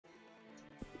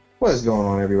What is going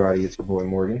on, everybody? It's your boy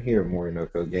Morgan here at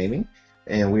MorganOHKO Gaming,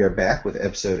 and we are back with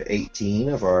episode 18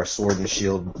 of our Sword and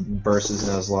Shield Versus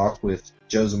Nuzlocke with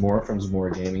Joe Zamora from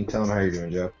ZamoraGaming. Tell them how you're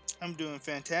doing, Joe. I'm doing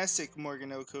fantastic,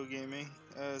 MorganOHKO Gaming.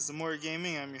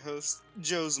 ZamoraGaming, I'm your host,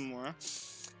 Joe Zamora.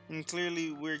 And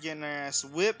clearly we're getting our ass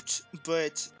whipped,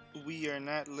 but we are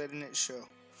not letting it show.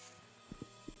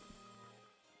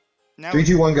 Now 3,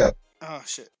 2, 1, go. Oh,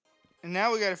 shit. And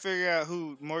now we gotta figure out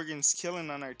who Morgan's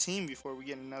killing on our team before we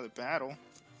get another battle.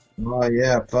 Oh,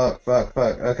 yeah, fuck.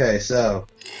 Okay, so...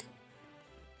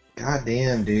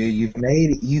 Goddamn, dude, you've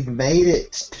made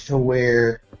it to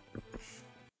where...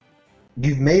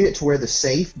 You've made it to where the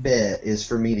safe bet is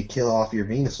for me to kill off your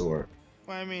Venusaur.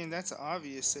 Well, I mean, that's an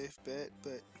obvious safe bet,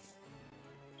 but...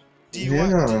 Do you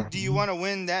want to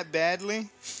win that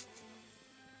badly?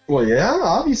 Well, yeah,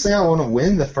 obviously I want to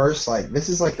win the first, this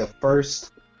is like the first...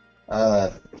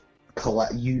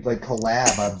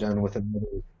 collab I've done with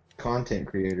another content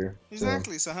creator.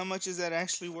 Exactly. So how much is that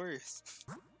actually worth?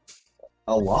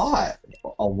 A lot.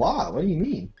 What do you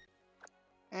mean?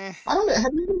 I don't know.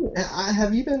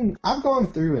 Have you been? I've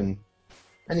gone through and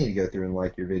I need to go through and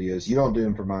like your videos. You don't do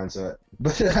them for mine,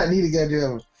 but I need to go do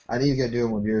them. I need to go do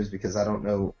them on yours because I don't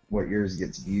know what yours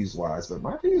gets views wise, but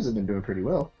my videos have been doing pretty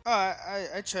well. Oh,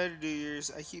 I try to do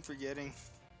yours. I keep forgetting.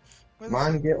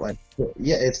 Mine get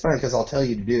yeah, it's fine because I'll tell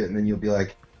you to do it and then you'll be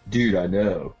like, dude, I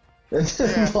know. And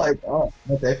yeah. Like, oh,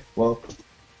 okay, well,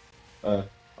 all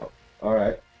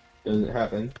right, doesn't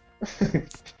happen.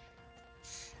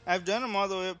 I've done them all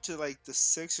the way up to like the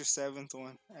 6th or 7th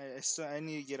one. I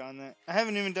need to get on that. I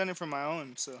haven't even done it for my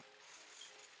own, so.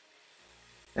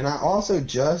 And I also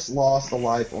just lost a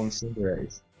life on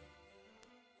Cinderace.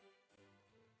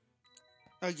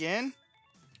 Again?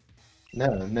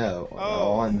 No.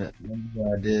 Oh. On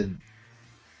what I did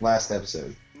last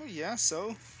episode. Well, yeah,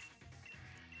 so.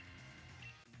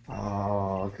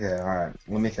 Oh, okay, alright.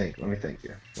 Let me think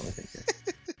here.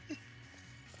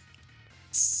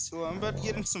 Well, I'm about to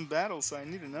get in some battles, so I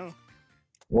need to know.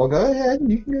 Well, go ahead.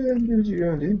 You can go ahead and do what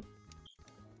you're gonna do.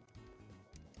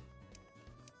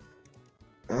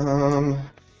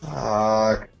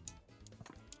 Fuck.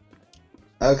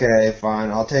 Okay,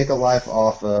 fine. I'll take a life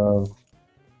off of...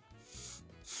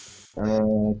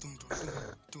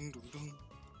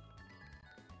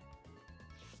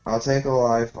 I'll take a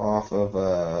life off of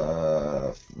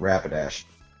Rapidash.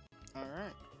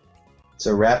 Alright.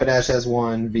 So Rapidash has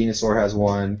 1, Venusaur has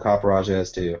 1, Copperajah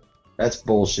has 2. That's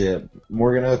bullshit.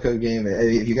 MorganOHKO Gaming.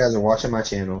 If you guys are watching my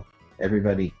channel,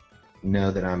 everybody know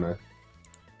that I'm a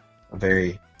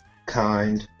very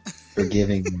kind,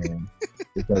 forgiving man.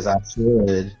 Because I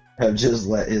should have just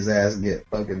let his ass get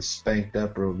fucking spanked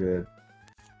up real good.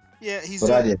 Yeah, he's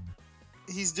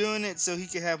doing it so he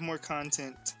can have more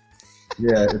content.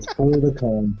 Yeah, it's for the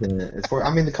content.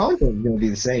 I mean, the content is going to be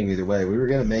the same either way. We were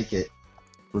going to make it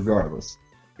regardless.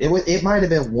 It might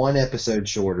have been 1 episode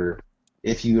shorter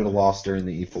if you would have lost during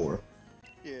the E4.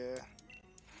 Yeah.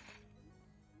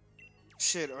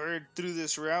 Shit, or through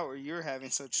this route where you're having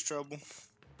such trouble.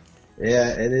 Yeah,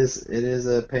 it is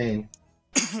a pain.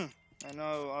 I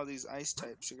know all these ice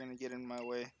types are going to get in my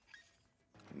way.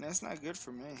 And that's not good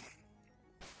for me.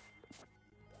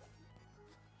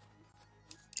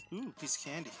 Ooh, piece of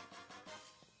candy.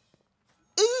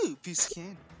 Ooh, piece of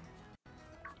candy.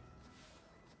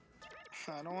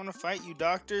 I don't want to fight you,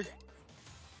 doctor.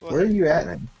 Well, where are you at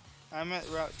now? I'm at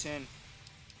Route 10.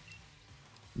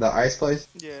 The ice place?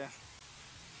 Yeah.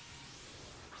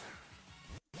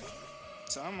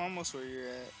 So I'm almost where you're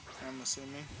at, I'm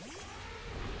assuming.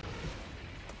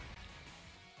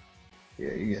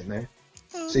 Yeah, you're getting there.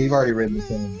 So you've already ridden the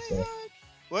train and stuff.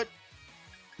 What?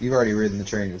 You've already ridden the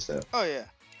train and stuff. Oh, yeah.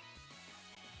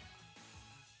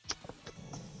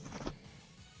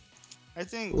 I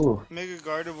think Mega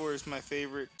Gardevoir is my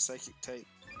favorite psychic type.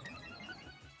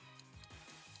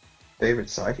 Favorite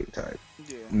psychic type?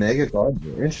 Yeah. Mega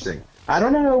Gardevoir. Interesting. I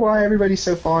don't know why everybody's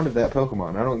so fond of that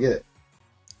Pokemon. I don't get it.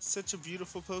 Such a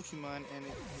beautiful Pokemon, and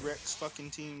it wrecks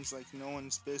fucking teams like no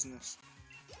one's business.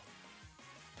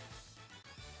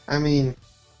 I mean,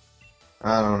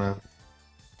 I don't know.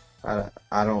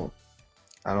 I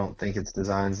don't think its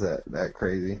design's that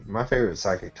crazy. My favorite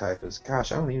psychic type is,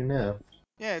 gosh, I don't even know.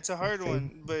 Yeah, it's a hard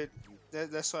one, but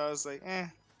that's why I was like,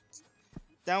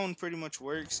 that one pretty much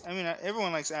works. I mean,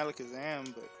 everyone likes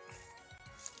Alakazam, but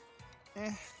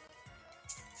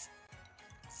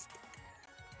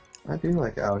I do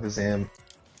like Alakazam.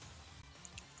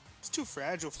 It's too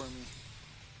fragile for me.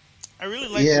 I really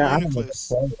like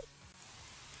Reuniclus.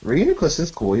 Reuniclus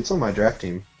is cool. It's on my draft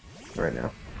team right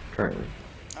now, currently.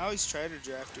 I always try to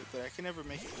draft it, but I can never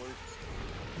make it work.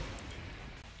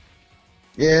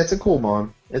 Yeah, it's a cool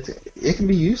mon. It can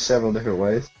be used several different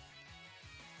ways.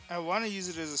 I want to use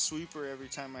it as a sweeper every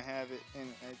time I have it,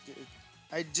 and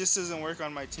it just doesn't work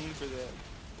on my team for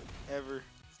that ever.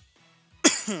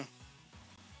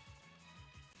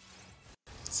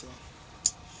 So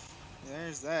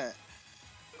there's that.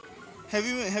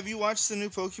 Have you watched the new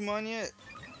Pokemon yet?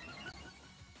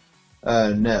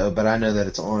 No, but I know that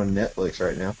it's on Netflix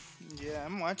right now. Yeah,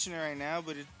 I'm watching it right now,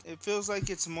 but it feels like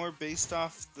it's more based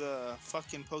off the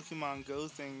fucking Pokemon Go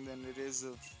thing than it is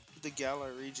of the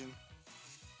Galar region.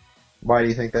 Why do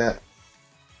you think that?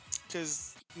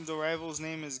 Because the rival's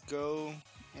name is Go,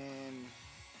 and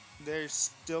they're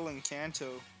still in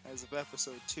Kanto as of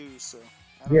episode 2, so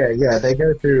I don't Yeah, know. yeah, they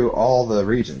go through all the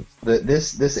regions.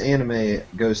 This anime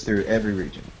goes through every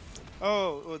region.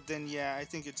 Oh, well then yeah, I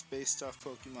think it's based off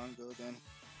Pokemon Go then.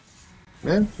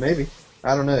 Yeah, maybe.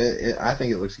 I don't know. I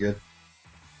think it looks good.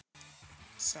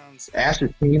 Sounds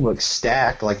Ash's team looks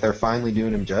stacked, like they're finally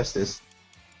doing him justice.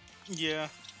 yeah,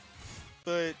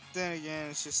 but then again,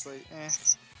 it's just like,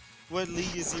 what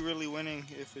league is he really winning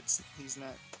if he's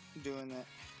not doing that?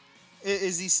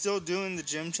 Is he still doing the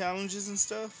gym challenges and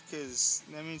stuff? Because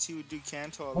that means he would do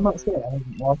Kanto all I'm not over sure. again. I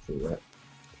haven't watched it yet.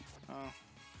 Oh.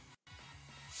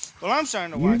 Well, I'm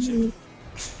starting to watch it.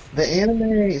 The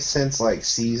anime since like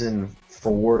season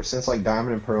 4, since like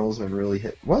Diamond and Pearl has been really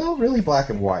hit. Well, really Black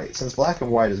and White. Since Black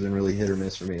and White has been really hit or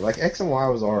miss for me. Like X and Y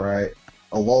was all right.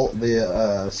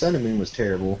 The Sun and Moon was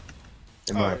terrible,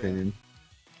 in my opinion.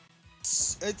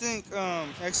 I think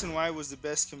X and Y was the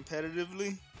best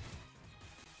competitively.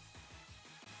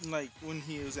 Like when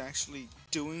he was actually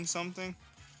doing something.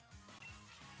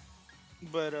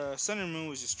 But Sun and Moon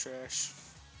was just trash.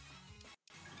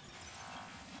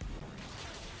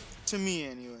 To me,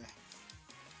 anyway.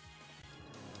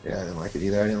 Yeah, I didn't like it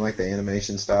either. I didn't like the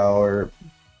animation style or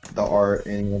the art,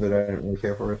 any of it. I didn't really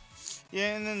care for it.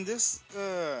 Yeah, and then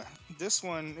this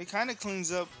one, it kind of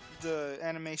cleans up the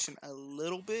animation a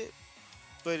little bit,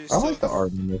 but I like the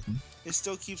art in this one. It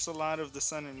still keeps a lot of the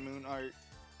Sun and Moon art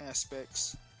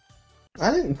aspects.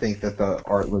 I didn't think that the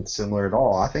art looked similar at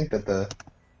all. I think that the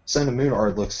Sun and Moon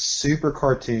art looks super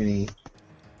cartoony,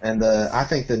 and I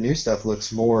think the new stuff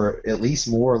looks at least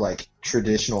more like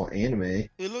traditional anime.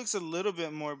 It looks a little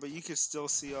bit more, but you can still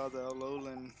see all the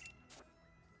Alolan,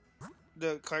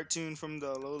 the cartoon from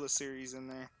the Alola series in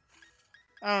there.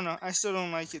 I don't know. I still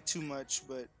don't like it too much,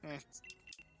 but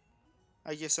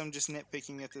I guess I'm just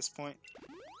nitpicking at this point.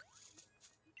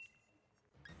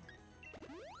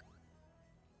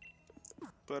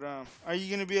 But are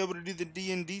you gonna be able to do the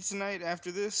D&D tonight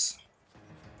after this?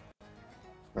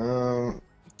 Um,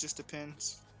 It just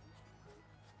depends.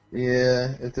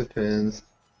 yeah, it depends.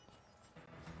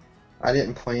 I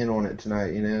didn't plan on it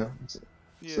tonight, you know.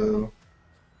 Yeah. So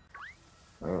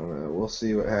I don't know. We'll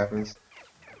see what happens.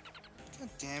 God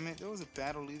damn it! There was a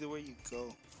battle either way you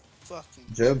go. Fucking.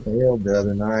 Joe bailed the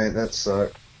other night. That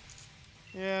sucked.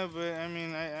 Yeah, but I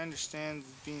mean, I understand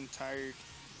being tired.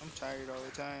 I'm tired all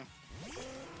the time.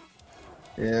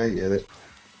 Yeah, I get it.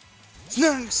 It's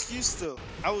not an excuse though.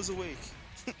 I was awake.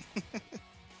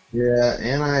 Yeah,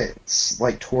 and I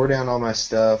like tore down all my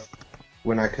stuff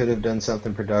when I could have done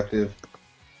something productive.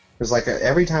 Because like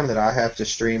every time that I have to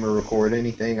stream or record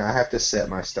anything, I have to set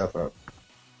my stuff up.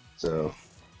 So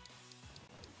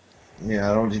yeah,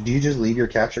 I don't. Do you just leave your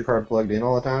capture card plugged in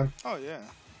all the time? Oh yeah.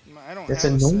 I don't It's have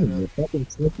annoying. a It fucking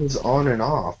switches on and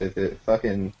off. If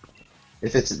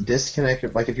it's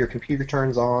disconnected, like if your computer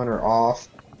turns on or off,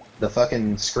 the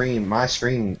fucking screen, my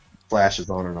screen flashes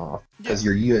on and off because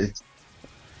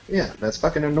yeah, that's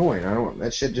fucking annoying.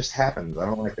 That shit just happens. I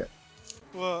don't like that.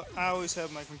 Well, I always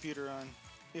have my computer on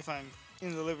if I'm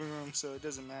in the living room, so it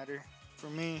doesn't matter. For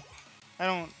me, I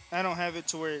don't have it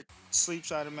to where it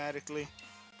sleeps automatically.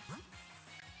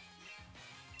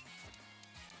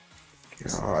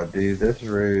 God, dude, this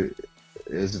route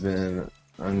has been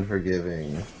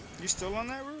unforgiving. You still on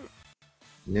that route?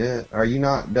 Yeah, are you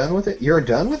not done with it? You're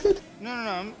done with it?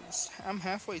 No. I'm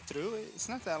halfway through it. It's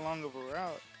not that long of a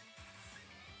route.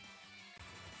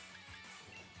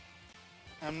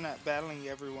 I'm not battling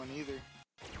everyone either.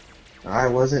 I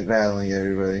wasn't battling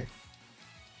everybody.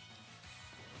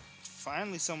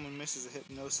 Finally, someone misses a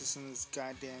hypnosis in this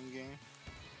goddamn game.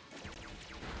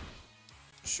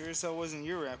 Sure as hell wasn't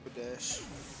your Rapidash.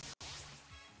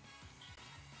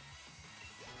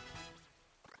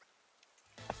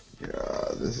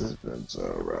 God, this has been so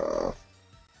rough.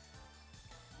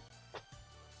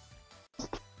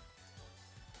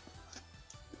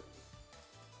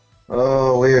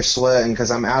 Oh, we are sweating because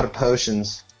I'm out of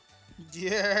potions.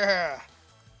 Yeah.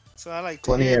 So I like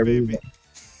to Plenty hear, of baby.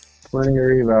 Plenty of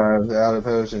revives, out of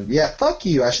potions. Yeah, fuck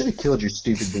you. I should have killed your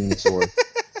stupid Venusaur. Too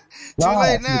God,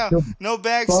 late now. No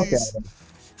backsies.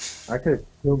 I could have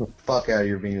killed the fuck out of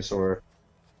your Venusaur.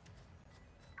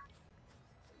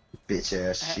 Bitch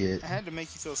ass shit. I had to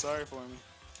make you feel sorry for me.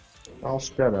 Oh,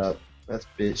 shut up. That's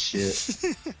bitch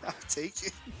shit. I'll take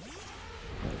it.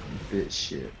 Bitch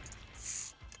shit.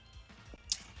 As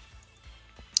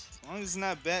long as it's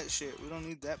not bat shit, we don't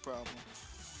need that problem.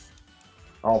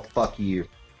 Oh, fuck you.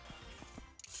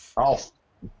 Oh,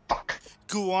 fuck.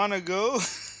 Guana go.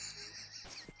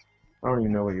 I don't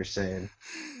even know what you're saying.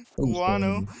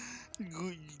 Guano.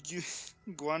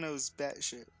 Guano's bat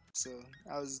shit. So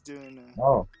I was doing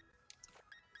Oh.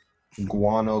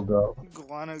 Guano go.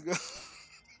 Guano go.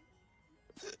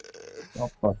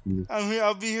 Oh, fuck you. I'm here.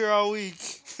 I'll be here all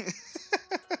week.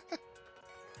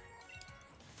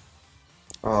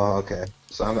 Oh, okay.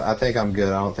 So I think I'm good.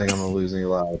 I don't think I'm gonna lose any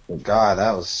lives. But God,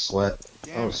 that was sweat.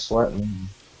 Damn I was sweating.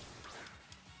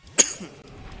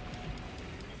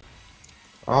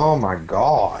 Oh my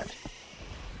God.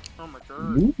 Oh my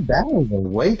God. These battles are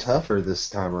way tougher this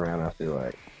time around, I feel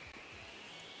like.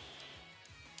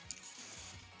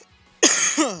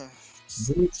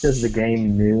 Maybe it's because the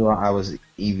game knew I was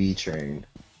EV trained.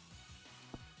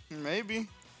 Maybe.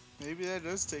 Maybe that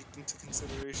does take into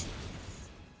consideration.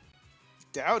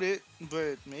 Doubt it,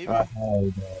 but maybe. I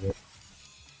highly doubt it.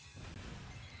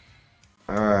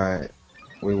 Alright.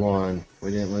 We won. We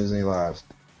didn't lose any lives.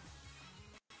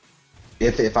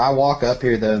 If I walk up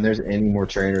here though and there's any more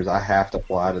trainers, I have to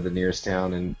fly to the nearest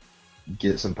town and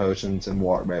get some potions and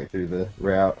walk back through the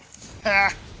route.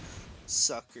 Ha!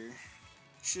 Sucker.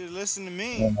 Should have listened to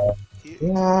me.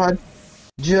 God,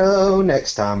 Joe,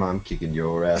 next time I'm kicking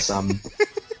your ass. I'm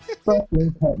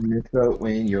fucking cutting your throat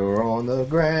when you're on the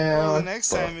ground. Well, the next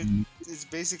time it's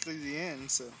basically the end,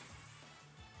 so.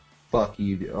 Fuck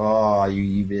you. Oh,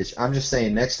 you bitch. I'm just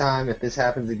saying, next time if this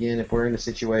happens again, if we're in a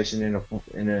situation in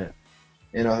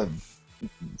a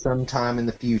sometime in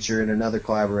the future in another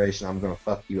collaboration, I'm gonna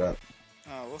fuck you up.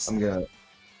 Oh, we'll I'm gonna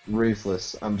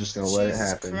ruthless. I'm just gonna let it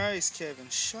happen. Jesus Christ, Kevin,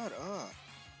 shut up.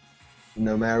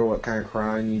 No matter what kind of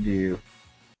crying you do.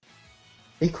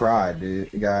 He cried, dude.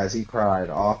 Guys, he cried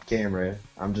off camera.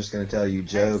 I'm just gonna tell you,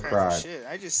 Joe cried. Shit,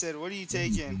 I just said, what are you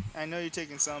taking? I know you're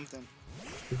taking something.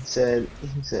 He said,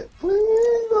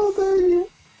 please don't baby.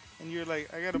 And you're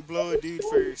like, I gotta blow a dude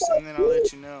first, and then I'll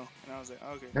let you know. And I was like,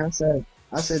 okay. And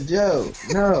I said, Joe,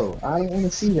 no, I don't want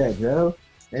to see that, Joe.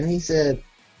 And he said,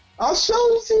 I'll show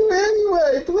it to you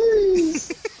anyway,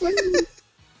 please, please.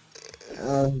 I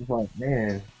was like,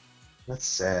 man, that's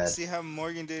sad. See how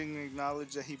Morgan didn't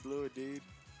acknowledge that he blew a dude?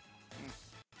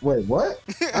 Wait, what?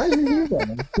 I didn't hear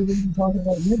that. I was talking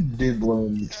about your dude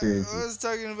blowing experiences. I was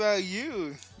talking about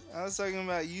you. I was talking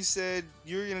about you said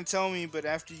you were gonna tell me, but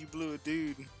after you blew a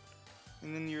dude.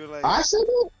 And then you're like, I said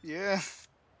it? Yeah.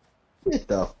 Get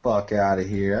the fuck out of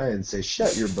here. I didn't say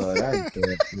shut your butt. I didn't say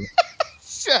that.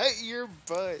 Shut your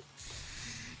butt.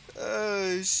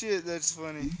 Oh, shit, that's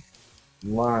funny.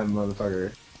 Lying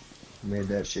motherfucker. Made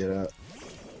that shit up.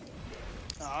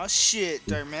 Aw, shit.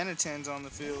 Darmanitan's on the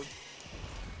field.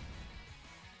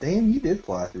 Damn, you did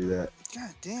fly through that.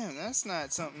 God damn, that's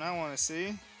not something I want to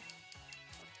see.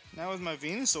 Now with my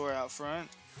Venusaur out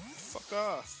front. Fuck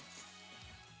off.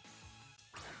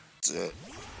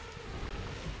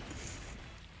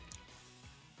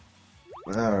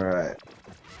 Alright.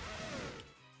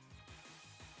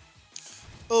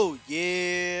 Oh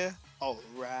yeah.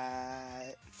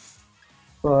 Alright.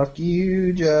 Fuck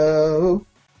you, Joe.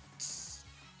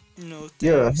 No thanks.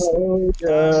 You're a hoe,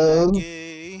 Joe. I'm not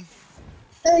gay.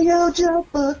 Hey yo, Joe,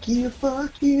 fuck you,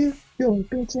 fuck you. You're a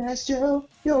bitch ass Joe.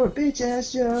 You're a bitch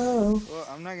ass Joe. Well,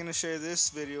 I'm not gonna share this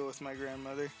video with my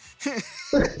grandmother.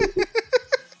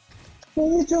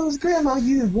 Hey, Joe's grandma,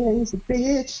 you raised a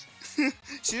bitch.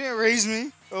 She didn't raise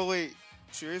me. Oh wait,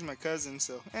 she raised my cousin,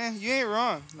 so you ain't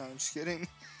wrong. No, I'm just kidding.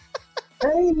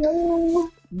 Hey yo,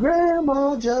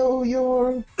 Grandma Joe, he's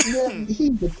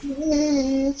a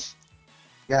bitch.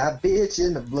 Got bitch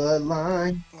in the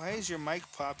bloodline. Why is your mic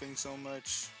popping so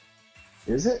much?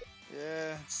 Is it?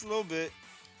 Yeah, just a little bit.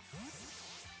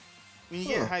 When you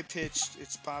get high pitched,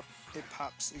 it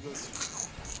pops. It goes.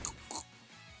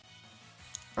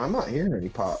 I'm not hearing any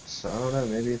pops. I don't know.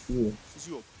 Maybe it's you. Cause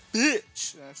you a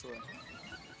bitch. That's what.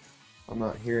 I'm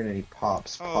not hearing any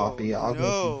pops. Oh, Poppy.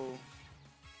 no.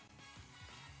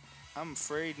 I'm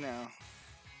afraid now.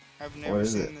 I've never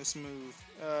seen this move.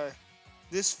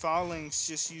 This Fallings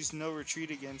just used no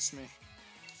retreat against me.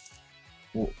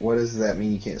 What does that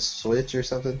mean? You can't switch or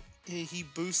something? He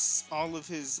boosts all of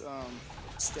his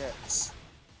stats.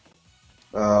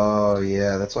 Oh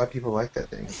yeah, that's why people like that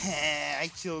thing. I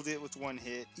killed it with one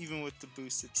hit, even with the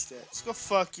boosted stats. Go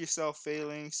fuck yourself,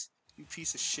 Phalanx. You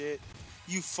piece of shit.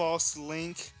 You false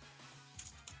link.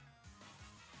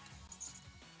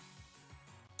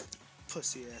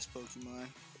 Pussy ass Pokemon.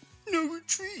 No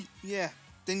retreat. Yeah.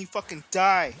 Then you fucking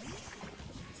die.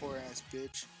 Poor ass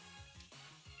bitch.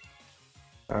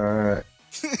 Alright.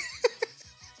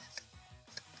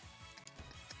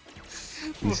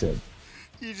 He said.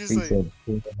 You're just He like. said,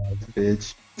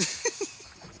 bitch.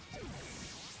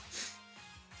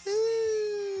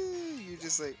 You're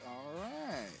just like,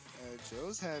 alright.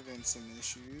 Joe's having some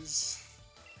issues.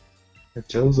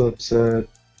 Joe's upset.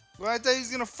 Well, I thought he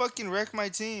was gonna fucking wreck my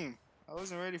team. I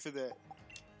wasn't ready for that.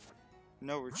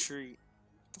 No retreat.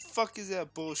 The fuck is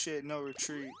that bullshit? No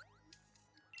retreat.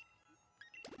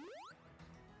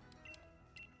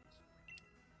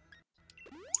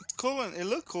 It's cool and it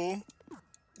looked cool,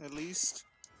 at least.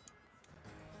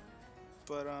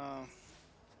 But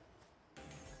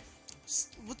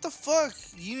what the fuck?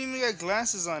 You didn't even got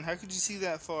glasses on. How could you see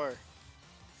that far?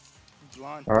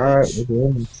 Blonde Alright, bitch. we're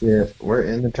in shit. We're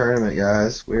in the tournament,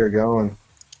 guys. We are going.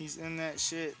 He's in that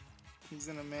shit. He's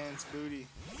in a man's booty.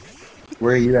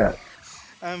 Where are you at?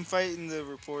 I'm fighting the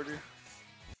reporter.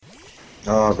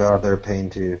 Oh god, they're a pain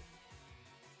too.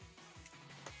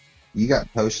 You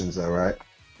got potions though, right?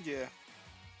 Yeah.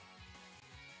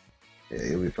 Yeah,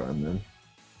 you'll be fine then.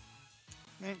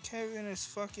 Man, Kevin is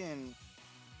fucking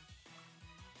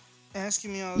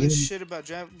asking me all this shit about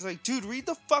draft. It's like, dude, read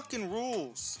the fucking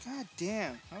rules. God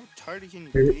damn. How retarded can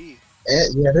you be?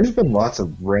 Yeah, there's been lots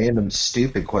of random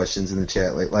stupid questions in the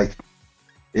chat. Like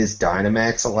is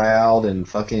Dynamax allowed? And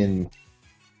fucking,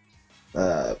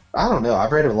 I don't know.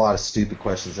 I've read a lot of stupid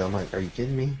questions. I'm like, are you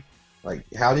kidding me? Like,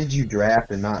 how did you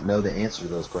draft and not know the answer to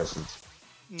those questions?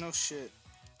 No shit.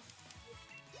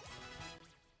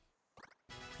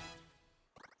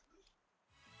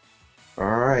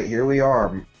 Alright, here we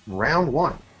are. Round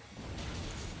 1.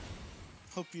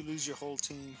 Hope you lose your whole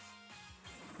team.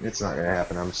 It's not gonna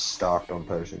happen. I'm stocked on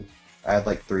potions. I had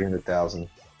like 300,000.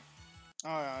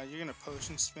 Oh, you're gonna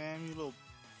potion spam, you little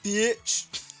bitch.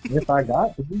 If I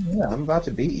got to, yeah, I'm about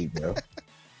to beat you, bro.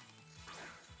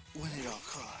 When it all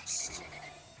costs.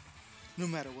 No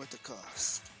matter what the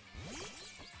cost.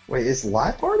 Wait, is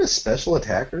Life Art a special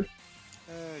attacker?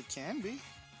 It can be.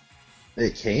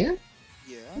 It can?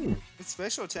 Yeah. Its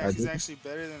special attack is actually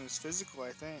better than its physical,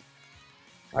 I think.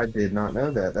 I did not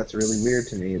know that. That's really weird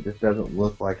to me. It just doesn't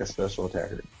look like a special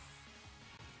attacker.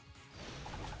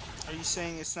 Are you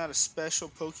saying it's not a special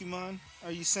Pokemon?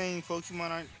 Are you saying Pokemon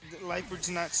aren't... Lightbird's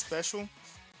not special?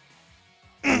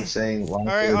 I'm saying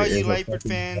Alright, all you Lightbird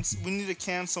fans, we need to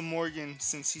cancel Morgan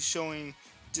since he's showing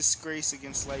disgrace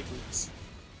against Lightbirds.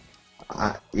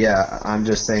 Yeah, I'm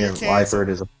just saying Lightbird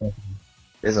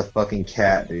is a fucking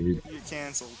cat, dude. You're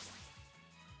canceled.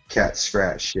 Cat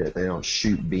scratch shit. They don't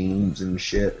shoot beams and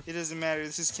shit. It doesn't matter.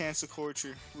 This is cancel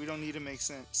culture. We don't need to make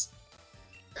sense.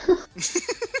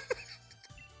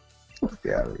 Fuck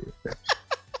out of here.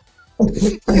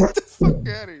 Get the fuck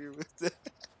out of here with that.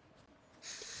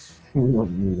 We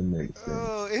don't need to make sense.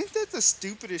 Oh, ain't that the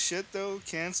stupidest shit though?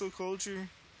 Cancel culture?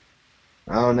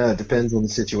 I don't know. It depends on the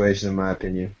situation, in my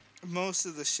opinion. Most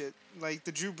of the shit. Like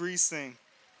the Drew Brees thing.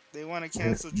 They want to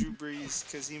cancel Drew Brees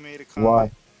because he made a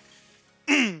comment.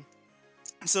 Why?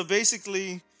 So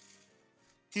basically,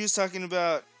 he was talking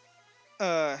about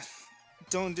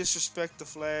don't disrespect the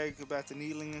flag, about the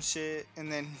kneeling and shit, and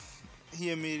then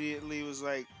he immediately was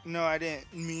like, no, I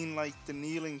didn't mean like the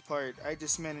kneeling part, I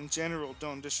just meant in general,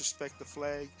 don't disrespect the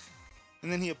flag.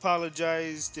 And then he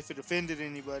apologized if it offended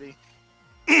anybody.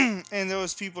 And there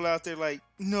was people out there like,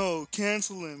 no,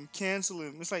 cancel him.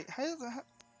 It's like, how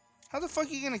the fuck are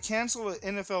you gonna cancel an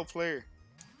NFL player?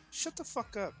 Shut the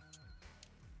fuck up.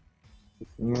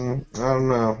 I don't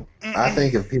know. I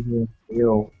think if people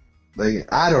feel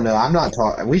I don't know. I'm not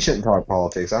talking. We shouldn't talk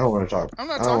politics. I don't want to talk. I'm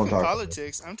not talking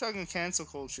politics. I'm talking cancel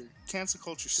culture. Cancel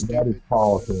culture stupid. That is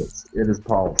politics. It is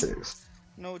politics.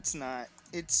 No, it's not.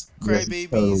 It's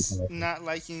crybabies not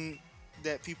liking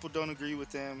that people don't agree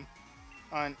with them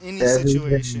on any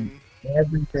situation.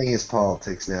 Everything is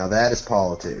politics now. That is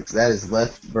politics. That is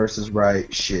left versus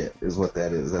right shit is what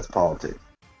that is. That's politics.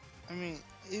 I mean,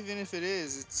 even if it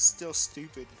is, it's still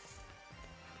stupid.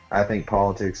 I think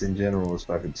politics in general is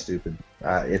fucking stupid.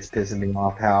 It's pissing me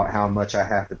off how much I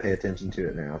have to pay attention to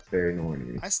it now. It's very annoying to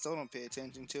me. I still don't pay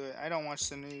attention to it. I don't watch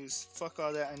the news. Fuck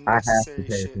all that I have unnecessary to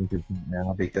pay shit. attention to it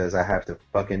now because I have to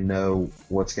fucking know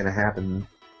what's gonna happen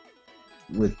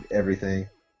with everything.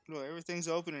 Well, everything's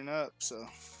opening up, so.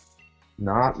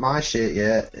 Not my shit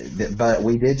yet, but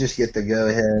we did just get the go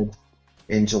ahead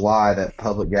in July that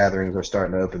public gatherings are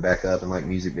starting to open back up and like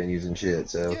music venues and shit.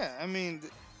 So Yeah, I mean,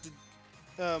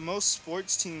 most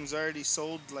sports teams already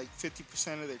sold like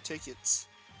 50% of their tickets.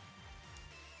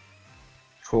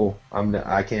 cool.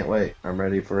 I can't wait. I'm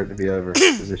ready for it to be over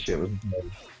because this shit was.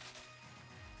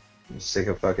 I'm sick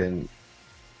of fucking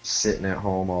sitting at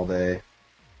home all day.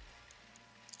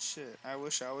 Shit, I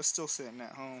wish I was still sitting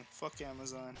at home. Fuck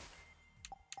Amazon.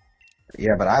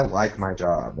 Yeah, but I like my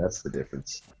job. That's the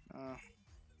difference. Uh,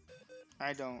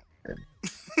 I don't.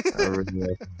 I really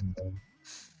like my job.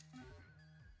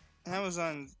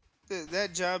 Amazon,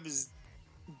 that job is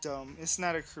dumb. It's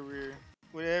not a career.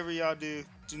 Whatever y'all do,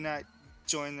 do not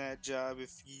join that job.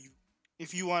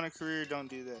 If you want a career, don't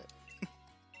do that.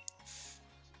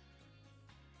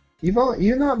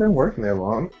 You've not been working there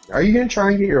long. Are you gonna try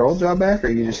and get your old job back, or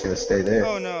are you just gonna stay there?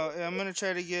 Oh no, I'm gonna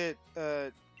try to get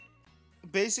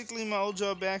basically my old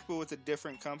job back, but with a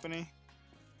different company.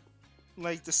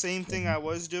 Like the same thing I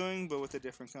was doing, but with a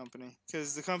different company.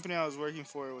 Because the company I was working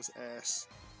for was ass.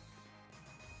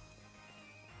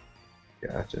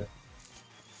 Gotcha.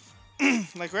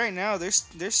 Like right now, they're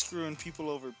screwing people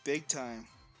over big time.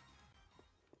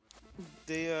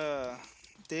 They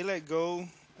let go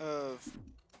of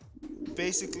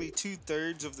basically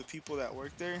 2/3 of the people that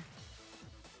work there,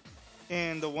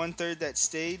 and the 1/3 that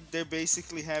stayed, they're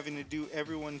basically having to do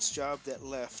everyone's job that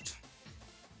left.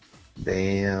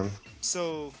 Damn.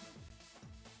 So,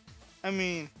 I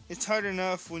mean, it's hard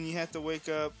enough when you have to wake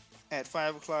up at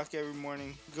 5 o'clock every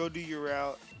morning, go do your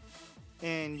route,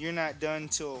 and you're not done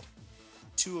till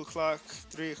 2 o'clock,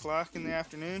 3 o'clock in the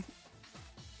afternoon.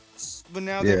 But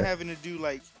now they're having to do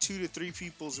like 2 to 3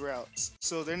 people's routes.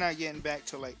 So they're not getting back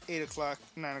till like 8 o'clock,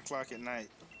 9 o'clock at night.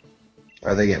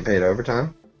 Are they getting paid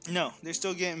overtime? No, they're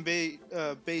still getting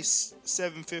base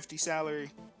 $750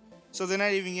 salary. So they're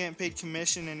not even getting paid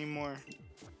commission anymore.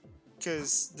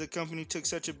 Because the company took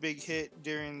such a big hit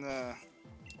during the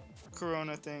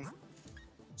Corona thing.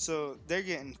 So they're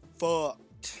getting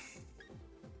fucked.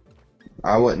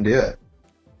 I wouldn't do it.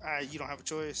 You don't have a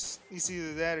choice. It's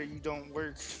either that or you don't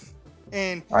work.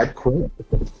 And I'd quit.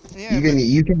 yeah,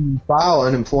 You can file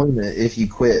unemployment if you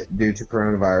quit due to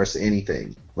coronavirus.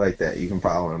 Anything like that, you can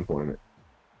file unemployment.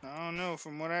 I don't know.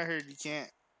 From what I heard, you can't.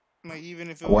 Like even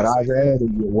if it What was I like read,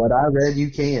 that. what I read, you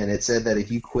can. It said that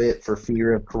if you quit for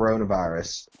fear of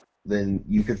coronavirus, then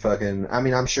you could fucking. I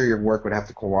mean, I'm sure your work would have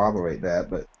to corroborate that,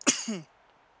 but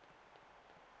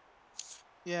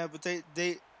Yeah, but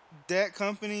that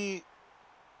company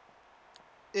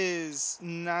is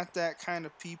not that kind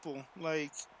of people.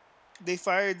 Like they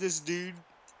fired this dude.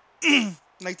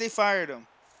 Like they fired him,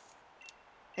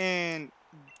 and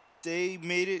they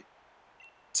made it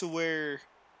to where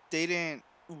they didn't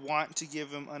want to give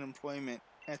him unemployment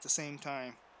at the same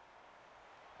time.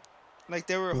 Like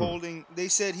they were holding, they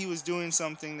said he was doing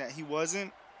something that he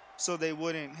wasn't, so they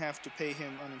wouldn't have to pay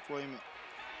him unemployment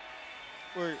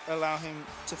or allow him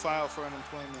to file for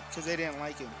unemployment because they didn't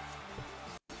like him.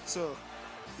 So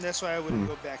that's why I wouldn't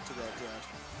go back to that job.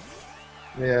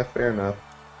 yeah, fair enough.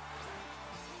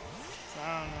 So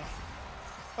I don't know.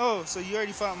 Oh, so you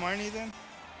already fought Marnie then?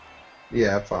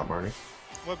 Yeah, I fought Marnie.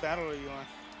 What battle are you on?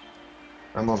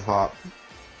 I'm on Hop. Oh,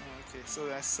 okay, so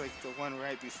that's like the one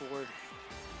right before.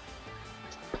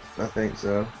 I think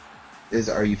so.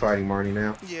 Are you fighting Marnie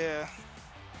now? Yeah.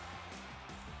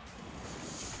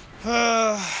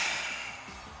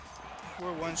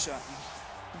 We're one-shotting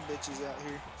bitches out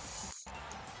here.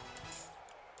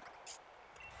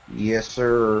 Yes,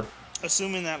 sir.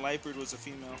 Assuming that Leopard was a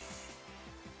female.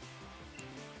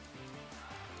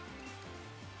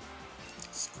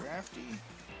 Scrafty.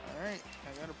 Alright,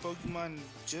 I got a Pokemon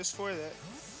just for that.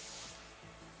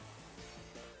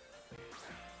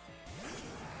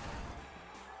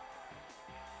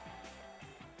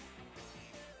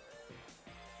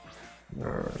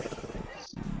 Alright.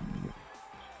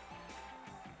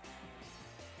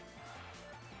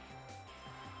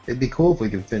 It'd be cool if we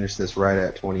could finish this right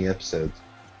at 20 episodes.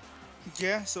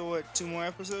 Yeah, so what, 2 more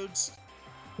episodes?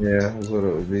 Yeah, that's what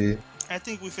it would be. I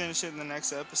think we finish it in the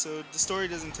next episode. The story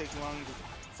doesn't take long to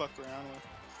fuck around with.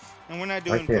 And we're not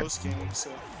doing post-game, so...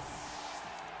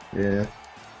 Yeah.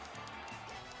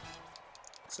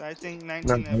 So I think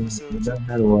 19 episodes. It doesn't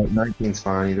matter what. 19's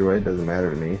fine either way. It doesn't matter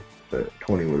to me. But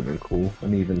 20 would have been cool.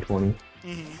 An even 20. I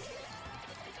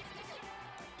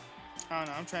don't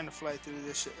know. I'm trying to fly through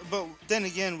this shit. But then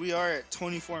again, we are at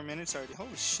 24 minutes already.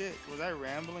 Holy shit. Was I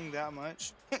rambling that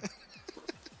much?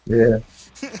 Yeah.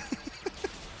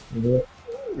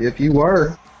 If you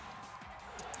were.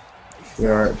 We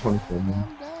are at 24 minutes.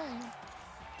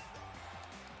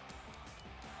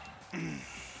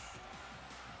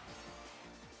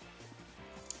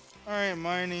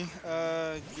 Arnie,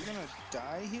 you're gonna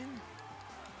die here?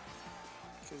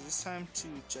 Because it's time to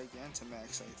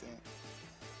Gigantamax, I think.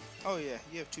 Oh yeah,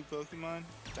 you have 2 Pokemon.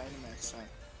 Dynamax time.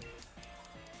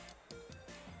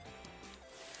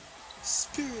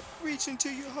 Spirit, reach into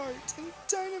your heart and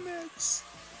Dynamax!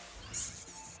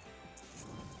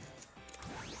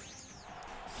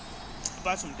 I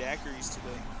bought some daiquiris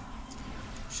today.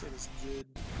 Shit is good.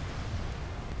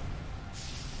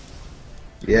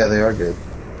 Yeah, they are good.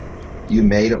 You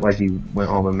made it, like you went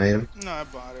home and made them? No, I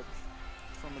bought it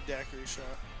from a daiquiri shop.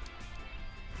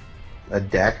 A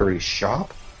daiquiri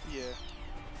shop? Yeah.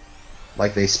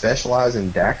 Like they specialize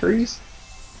in daiquiris?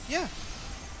 Yeah.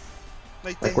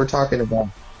 Like we're talking about.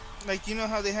 Like, you know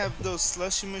how they have those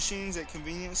slushy machines at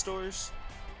convenience stores?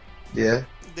 Yeah.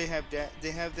 They have that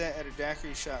at a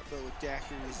daiquiri shop, but with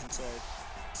daiquiris inside.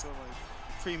 So like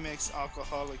pre-mixed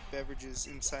alcoholic beverages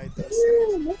inside those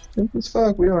things. That's simple as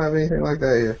fuck. We don't have anything like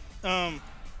that here.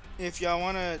 If y'all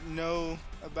want to know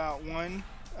about one,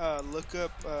 look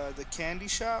up the candy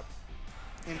shop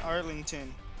in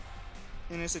Arlington,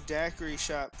 and it's a daiquiri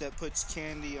shop that puts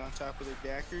candy on top of their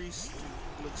daiquiris.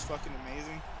 It looks fucking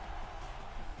amazing.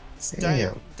 It's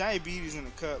diabetes in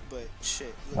a cup, but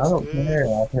shit, looks I don't good. care.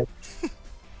 I'll take...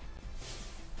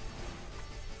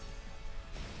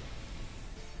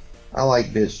 I like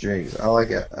bitch drinks. I like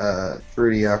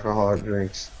fruity alcoholic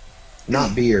drinks.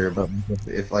 Not beer, but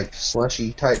if like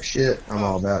slushy type shit, I'm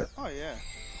all about it. Oh yeah,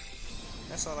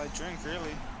 that's all I drink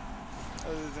really,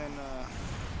 other than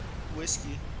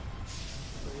whiskey.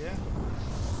 But yeah,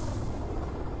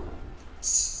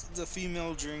 the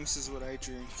female drinks is what I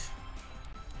drink.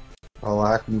 I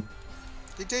like them.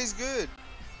 They taste good.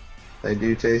 They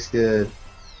do taste good.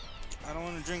 I don't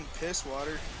want to drink piss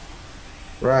water.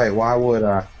 Right? Why would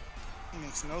I? It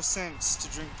makes no sense to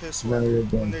drink piss water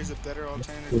when there's a better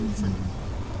alternative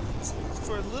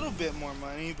for a little bit more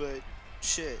money, but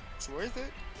shit, it's worth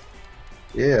it.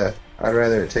 Yeah, I'd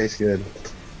rather it taste good.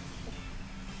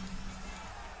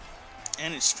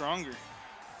 And it's stronger.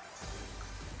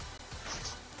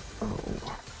 Oh.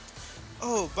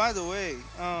 Oh, by the way,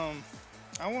 I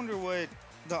wonder what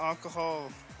the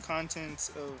alcohol contents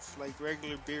of like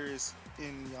regular beer is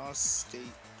in y'all's state.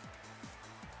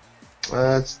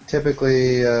 It's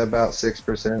typically about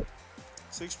 6%.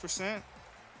 6%?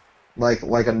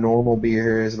 Like a normal beer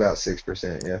here is about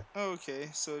 6%. Yeah. Oh, okay,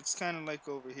 so it's kind of like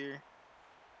over here.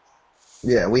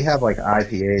 Yeah, we have like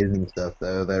IPAs and stuff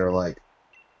though that are like.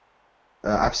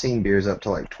 I've seen beers up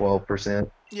to like 12%.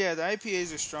 Yeah, the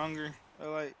IPAs are stronger.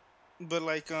 But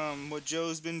what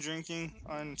Joe's been drinking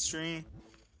on stream.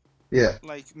 Yeah.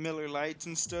 Like Miller Lights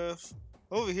and stuff.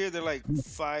 Over here they're like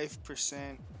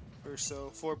 5% or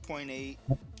so, 4.8.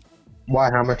 Why?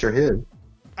 How much are his?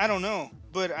 I don't know,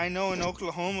 but I know in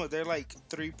Oklahoma they're like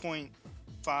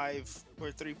 3.5 or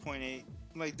 3.8.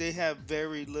 Like they have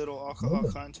very little alcohol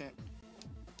content.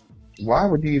 Why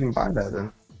would you even buy that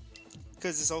then?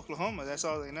 Because it's Oklahoma, that's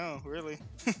all they know, really.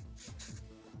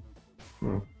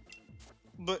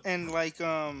 But and like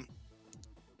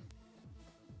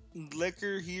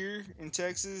liquor here in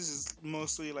Texas is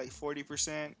mostly like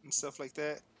 40% and stuff like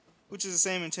that, which is the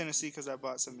same in Tennessee because I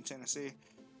bought some in Tennessee.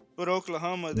 But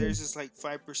Oklahoma, theirs is like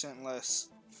 5% less.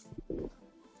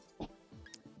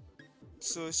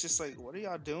 So it's just like, what are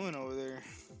y'all doing over there?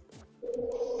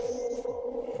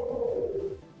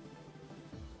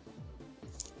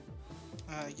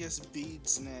 I guess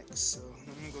Bede's next, so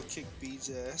I'm gonna go kick Bede's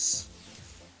ass.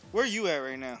 Where are you at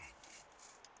right now?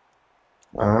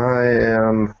 I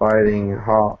am fighting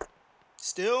Hop.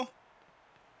 Still?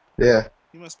 Yeah.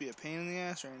 You must be a pain in the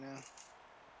ass right now.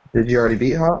 Did you already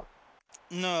beat Hop?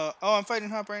 No. Oh, I'm fighting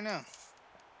Hop right now.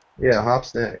 Yeah,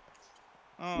 Hop's next.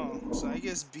 Oh, so I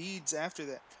guess Bede's after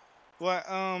that.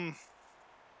 Well,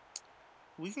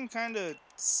 we can kind of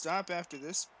stop after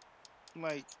this.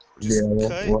 Like, just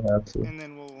cut, we'll have to. and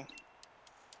then we'll...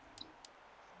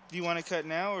 Do you want to cut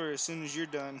now, or as soon as you're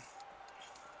done?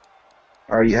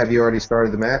 Have you already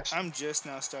started the match? I'm just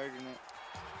now starting it.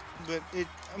 But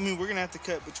I mean, we're going to have to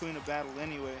cut between a battle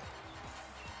anyway.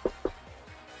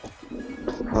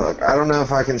 Look, I don't know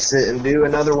if I can sit and do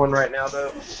another one right now,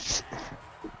 though.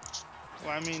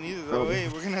 Well, I mean, either way,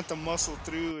 we're going to have to muscle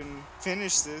through and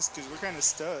finish this, because we're kind of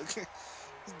stuck.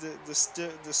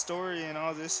 The story and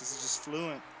all this is just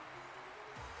fluent.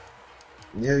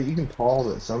 Yeah, you can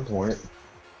pause at some point.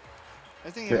 I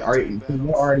think you're already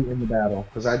in the battle,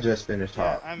 because I just finished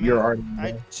Hop. You're already in the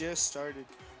battle? I just started.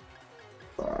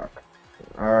 Fuck.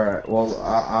 Alright, well,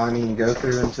 I mean, go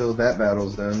through until that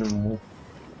battle's done, and we'll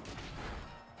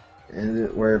end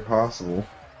it where possible.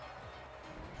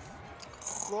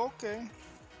 Okay.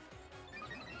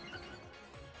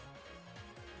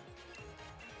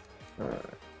 Alright.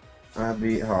 I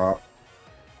beat Hop.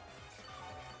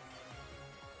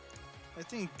 I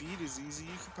think beat is easy.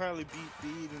 You could probably beat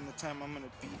beat in the time I'm gonna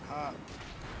beat Hop.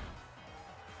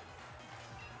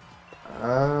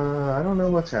 I don't know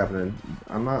what's happening.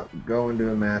 I'm not going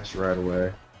to a match right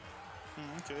away.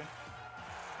 Okay.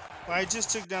 Well, I just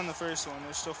took down the first one.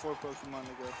 There's still 4 Pokemon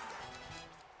to go.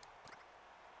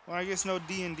 Well, I guess no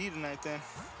D&D tonight then.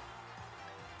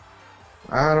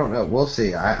 I don't know. We'll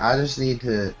see. I just need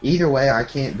to... Either way, I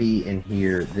can't be in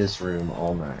here, this room,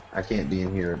 all night. I can't be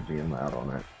in here being loud all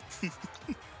night.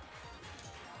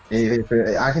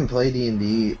 I can play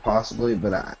D&D, possibly,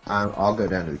 but I'll go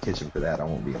down to the kitchen for that. I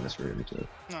won't be in this room, so...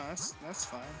 No, that's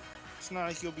fine. It's not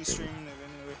like you'll be streaming it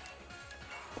anyway.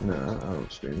 No, I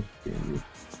don't stream D&D.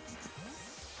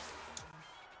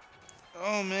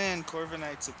 Oh man,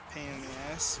 Corviknight's a pain in the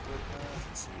ass, but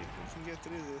let's see if we can get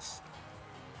through this.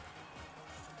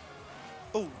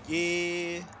 Oh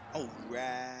yeah,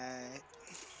 alright.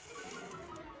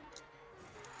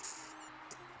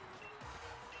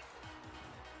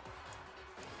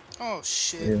 Oh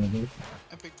shit, Yeah,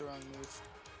 I picked the wrong move.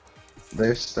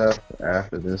 there's stuff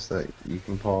after this that you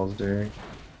can pause during.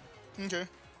 Okay.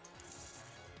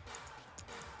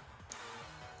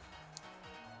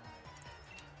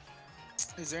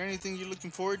 Is there anything you're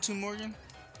looking forward to, Morgan?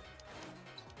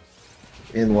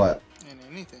 In what? In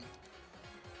anything.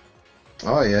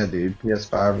 Oh yeah, dude.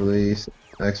 PS5 release,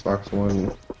 Xbox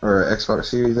One, or Xbox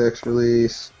Series X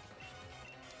release.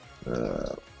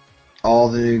 All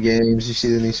the new games. You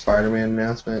see the new Spider-Man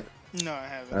announcement? No, I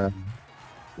haven't.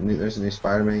 There's a new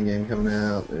Spider-Man game coming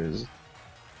out.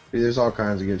 There's all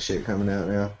kinds of good shit coming out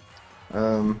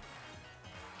now.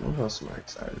 What else am I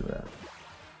excited about?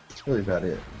 That's really about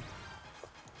it.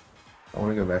 I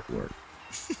want to go back to work.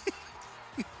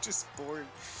 Just bored.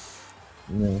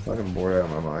 Yeah, I'm fucking bored out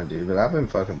of my mind, dude. But I've been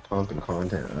fucking pumping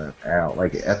content out.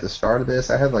 Like, at the start of this,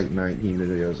 I had like 19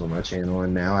 videos on my channel,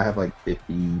 and now I have like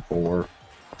 54.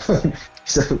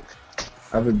 So,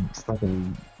 I've been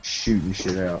fucking shooting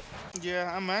shit out.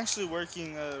 Yeah, I'm actually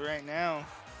working right now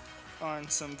on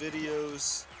some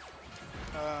videos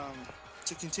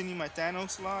to continue my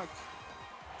Thanos lock.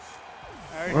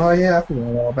 Oh yeah, I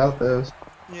forgot all about those.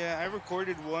 Yeah, I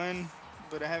recorded one,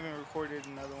 but I haven't recorded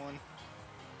another one.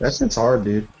 That shit's hard,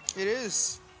 dude. It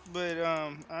is, but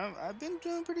I've been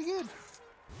doing pretty good.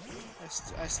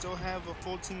 I still have a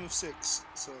full team of 6,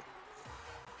 so.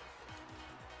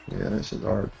 Yeah, that shit's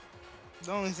hard.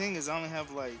 The only thing is I only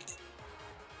have like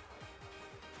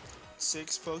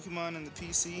 6 Pokemon in the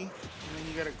PC, and then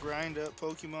you gotta grind up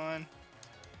Pokemon.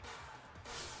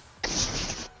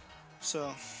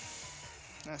 So,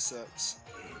 that sucks.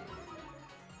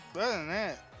 But other than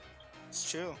that,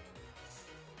 it's chill.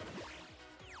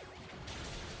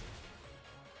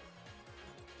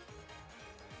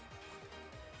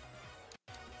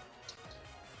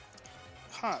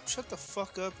 Hop, shut the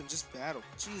fuck up and just battle.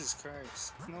 Jesus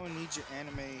Christ. No one needs your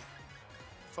anime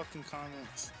fucking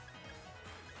comments.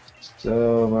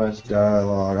 So much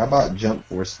dialogue. I bought Jump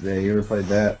Force today. You ever played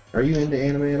that? Are you into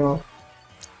anime at all?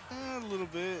 A little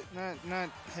bit, not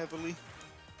heavily.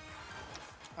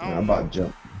 I bought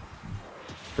Jump.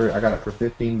 I got it for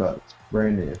 15 bucks,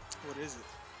 brand new. What is it?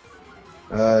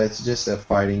 It's just a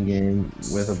fighting game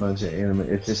with a bunch of anime.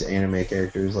 It's just anime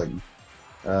characters like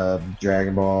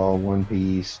Dragon Ball, One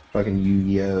Piece, fucking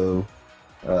Yu-Gi-Oh,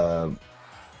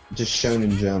 just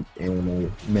Shonen Jump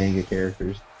anime manga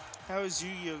characters. How is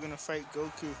Yu-Gi-Oh gonna fight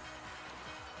Goku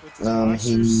with his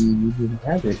monsters? He uses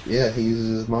magic. Yeah, he uses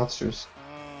his monsters.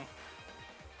 Oh,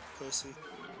 pussy.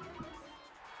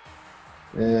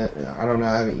 Yeah, I don't know.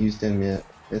 I haven't used him yet.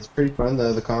 It's pretty fun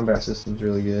though. The combat system's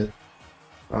really good.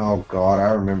 Oh god,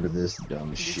 I remember this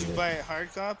dumb shit. Did you buy a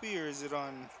hard copy or is it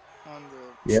on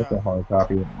the Yeah, shop? it's a hard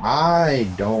copy. I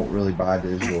don't really buy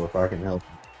digital if I can help it.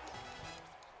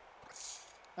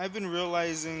 I've been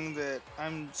realizing that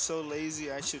I'm so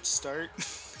lazy I should start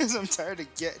because I'm tired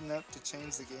of getting up to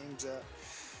change the games out.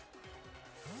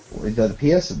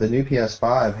 The new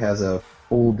PS5 has a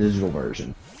full digital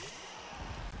version.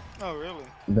 Oh really?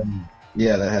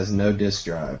 Yeah, that has no disc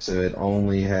drive, so it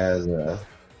only has Well,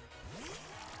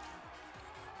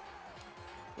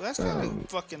 that's kind of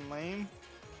fucking lame.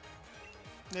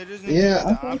 It doesn't even have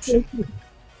the option.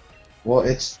 Well,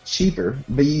 it's cheaper,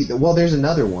 but there's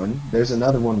another one. There's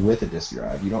another one with a disc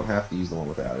drive. You don't have to use the one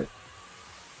without it.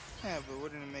 Yeah, but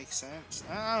wouldn't it make sense?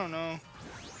 I don't know.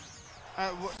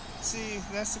 See,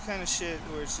 that's the kind of shit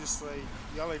where it's just like,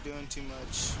 y'all are doing too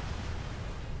much.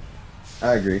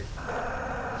 I agree.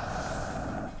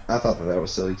 I thought that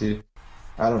was silly too.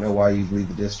 I don't know why you leave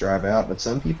the disc drive out, but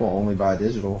some people only buy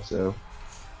digital, so.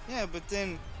 Yeah, but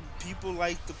then people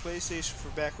like the PlayStation for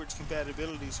backwards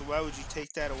compatibility, so why would you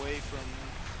take that away from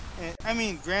them? And I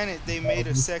mean, granted, they made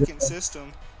a second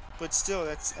system, but still,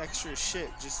 that's extra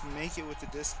shit. Just make it with the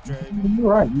disc drive. You're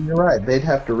right. You're right. They'd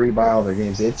have to rebuy all their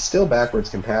games. It's still backwards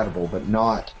compatible, but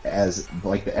not as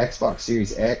like the Xbox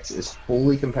Series X is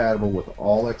fully compatible with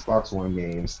all Xbox One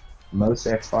games, most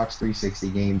Xbox 360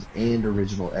 games, and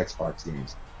original Xbox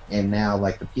games. And now,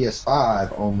 like the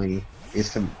PS5 only is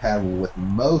compatible with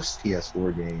most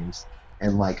PS4 games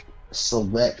and like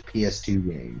select PS2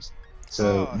 games.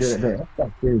 So Oh the shit!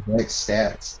 Xbox Series X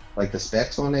stats, like the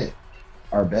specs on it,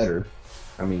 are better.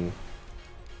 I mean,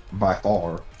 by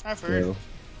far. I've heard. So,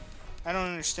 I don't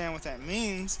understand what that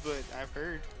means, but I've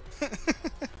heard.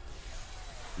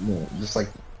 yeah, just like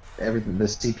everything, the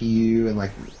CPU and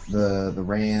like the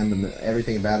RAM and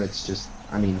everything about it's just,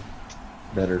 I mean,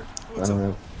 better. I don't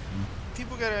know.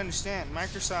 People gotta understand,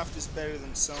 Microsoft is better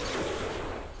than Sony.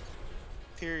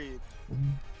 Period.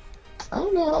 I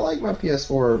don't know. I like my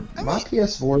PS4. I My mean,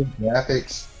 PS4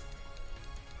 graphics.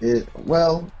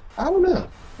 Well, I don't know.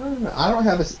 I don't know. I don't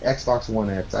have an Xbox One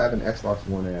X. I have an Xbox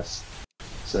One S.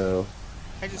 So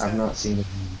I've not seen the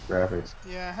graphics.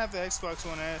 yeah, I have the Xbox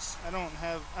One S. I don't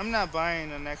have. I'm not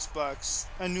buying a new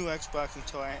Xbox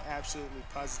until I absolutely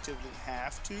positively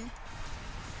have to.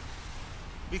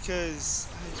 Because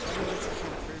I'm not that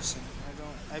kind of person.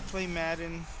 I play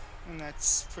Madden, and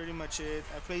that's pretty much it.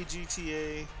 I play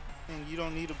GTA, and you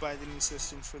don't need to buy the new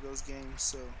systems for those games,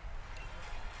 so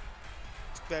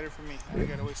it's better for me. I don't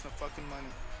gotta waste my fucking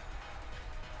money.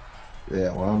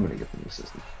 Yeah, well, I'm gonna get the new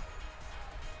system.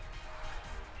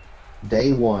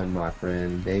 Day one, my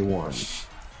friend. Day one.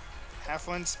 Have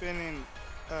fun spending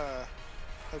a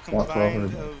About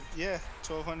combined $1,200. of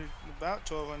about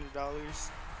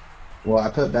 $1,200. Well, I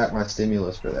put back my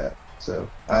stimulus for that, so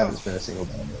I haven't Oh, spent a single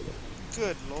dime of it.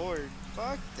 good lord,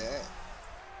 fuck that.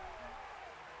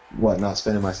 What? Not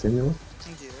spending my stimulus?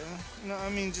 Yeah, no, I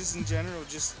mean just in general,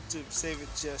 just to save it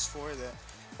just for that.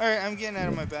 All right, I'm getting out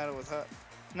of my battle with Hut.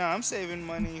 No, I'm saving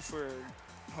money for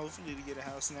hopefully to get a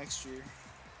house next year.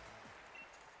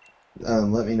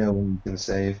 Let me know when you can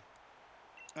save.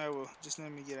 I will. Just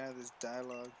let me get out of this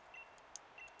dialogue.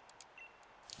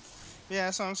 Yeah,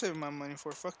 that's what I'm saving my money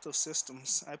for. Fuck those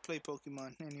systems. I play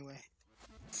Pokemon anyway.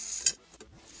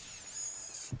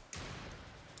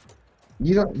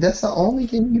 You don't. That's the only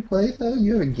game you play, though.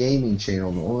 You have a gaming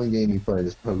channel. The only game you play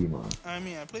is Pokemon. I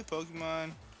mean, I play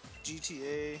Pokemon,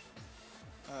 GTA,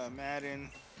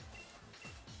 Madden.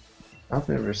 I've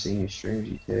never seen you stream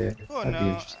GTA. Oh I'd be no,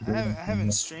 interested I in haven't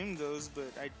that. streamed those,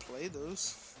 but I'd play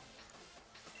those.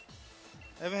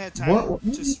 I haven't had What?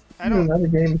 time to. I You don't. another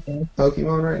game besides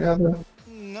Pokemon right now, though?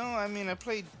 No, I mean,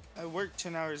 I work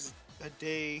 10 hours a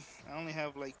day. I only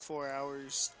have like 4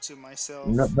 hours to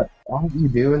No, myself. but aren't you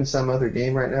doing some other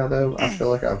game right now, though? I feel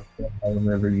like I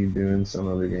remember you doing some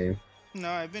other game.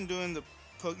 No, I've been doing the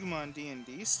Pokemon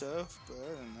D&D stuff, but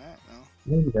other than that, no.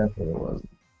 Maybe that's what it was.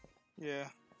 Yeah,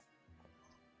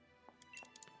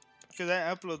 because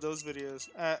I upload those videos.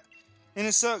 And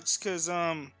it sucks because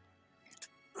I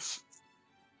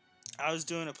was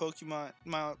doing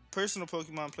my personal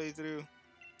Pokemon playthrough,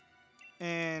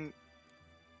 and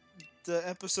the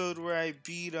episode where I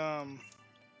beat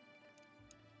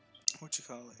what you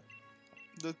call it,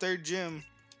 the third gym,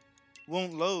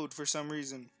 won't load for some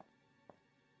reason.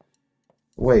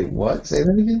 Wait, what? Say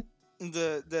that again?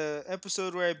 The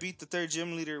episode where I beat the third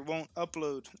gym leader won't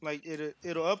upload. Like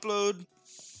it'll upload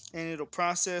and it'll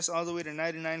process all the way to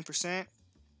 99%,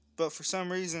 but for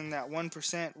some reason that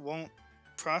 1% won't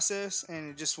process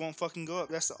and it just won't fucking go up.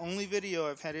 That's the only video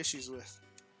I've had issues with.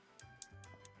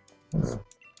 Uh,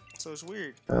 So it's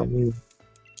weird. I mean,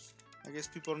 I guess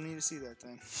people don't need to see that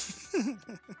then.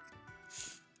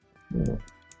 yeah.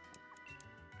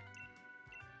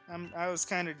 I was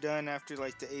kind of done after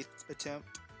like the 8th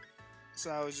attempt,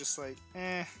 so I was just like,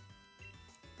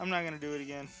 I'm not gonna do it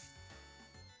again.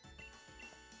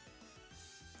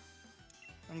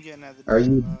 I'm getting out of the Are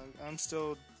you? dialogue. I'm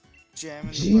still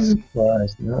jamming the Jesus button.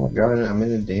 Christ! No, God, I'm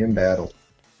in a damn battle.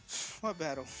 What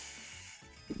battle?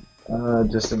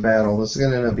 Just a battle. This is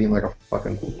gonna end up being like a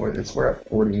fucking. We're at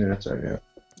 40 minutes right now.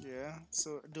 Yeah.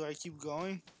 So do I keep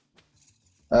going?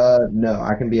 No,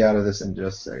 I can be out of this in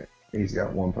just a second. He's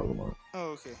got one Pokemon.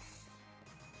 Oh, okay.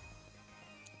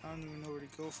 I don't even know where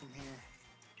to go from here.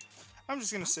 I'm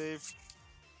just gonna save.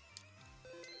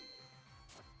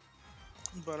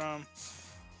 But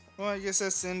well, I guess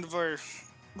that's the end of our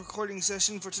recording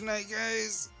session for tonight,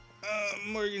 guys.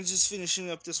 Morgan's just finishing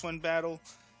up this one battle.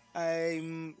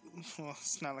 Well,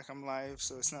 it's not like I'm live,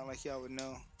 so it's not like y'all would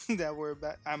know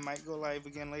that I might go live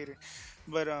again later.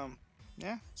 But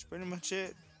yeah, that's pretty much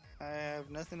it. I have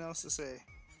nothing else to say.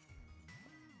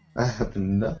 I have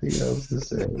nothing else to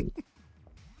say.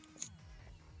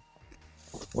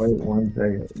 Wait one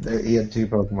second. There, he had 2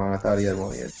 Pokemon. I thought he had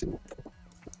one. He had 2.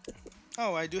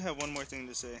 Oh, I do have one more thing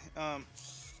to say.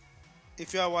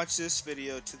 If y'all watch this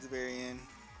video to the very end,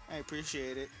 I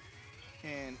appreciate it.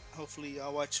 And hopefully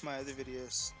y'all watch my other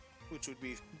videos, which would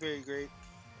be very great.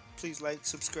 Please like,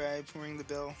 subscribe, ring the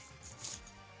bell.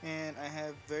 And I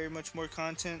have very much more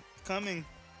content coming,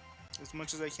 as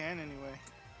much as I can anyway.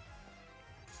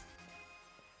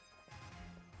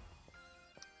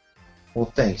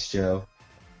 Well, thanks, Joe.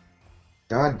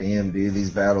 God damn, dude,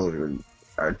 these battles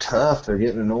are tough. They're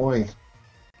getting annoying.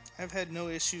 I've had no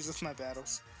issues with my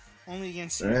battles. Only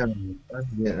against you. Damn, that's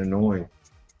getting annoying.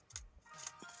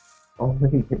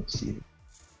 Only against you.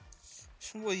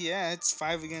 Well, yeah, it's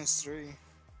 5 against 3.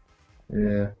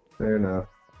 Yeah, fair enough.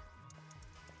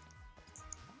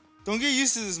 Don't get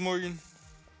used to this, Morgan.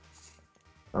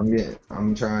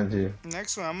 I'm trying to.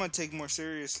 Next one, I'm gonna take more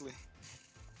seriously.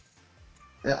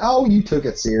 Oh, you took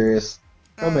it serious.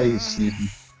 Don't make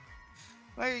excuses.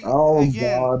 Like, Oh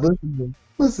again, God,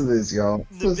 listen to this, y'all.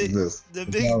 Listen to this. The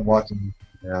If big. y'all are watching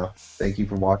now. Thank you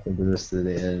for watching this to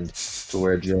the end, to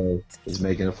where Joe is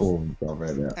making a fool of himself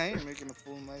right now. I ain't making a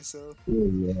fool of myself.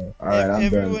 Yeah. All right, I'm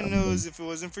Everyone done. knows if it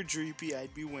wasn't for Dreepy,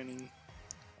 I'd be winning.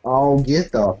 Oh,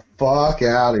 get the fuck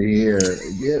out of here!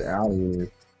 Get out of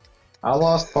here! I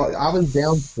lost. I was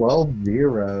down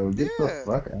 12-0. Get the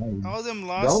fuck out of here! All them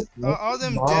all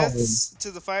them Mom. deaths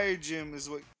to the fire gym is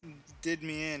what did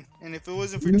me in. And if it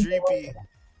wasn't for Dreepy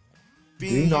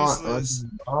being Do not useless,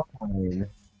 undermine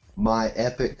my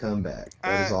epic comeback.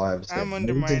 That is all I have to say. I'm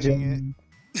undermining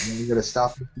I'm gonna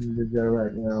stop this video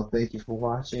right now. Thank you for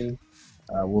watching.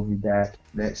 We'll be back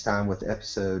next time with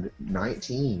episode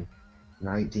 19.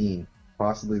 19,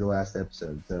 possibly the last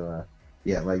episode. So,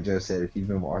 yeah, like Joe said, if you've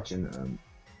been watching,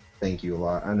 thank you a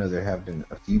lot. I know there have been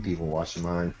a few people watching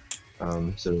mine,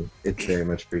 so it's very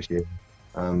much appreciated.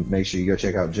 Make sure you go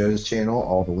check out Joe's channel.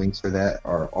 All the links for that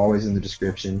are always in the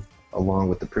description, along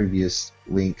with the previous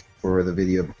link for the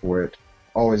video before it.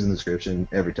 Always in the description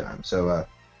every time. So,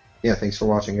 yeah, thanks for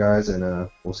watching, guys, and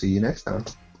we'll see you next time.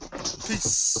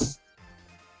 Peace.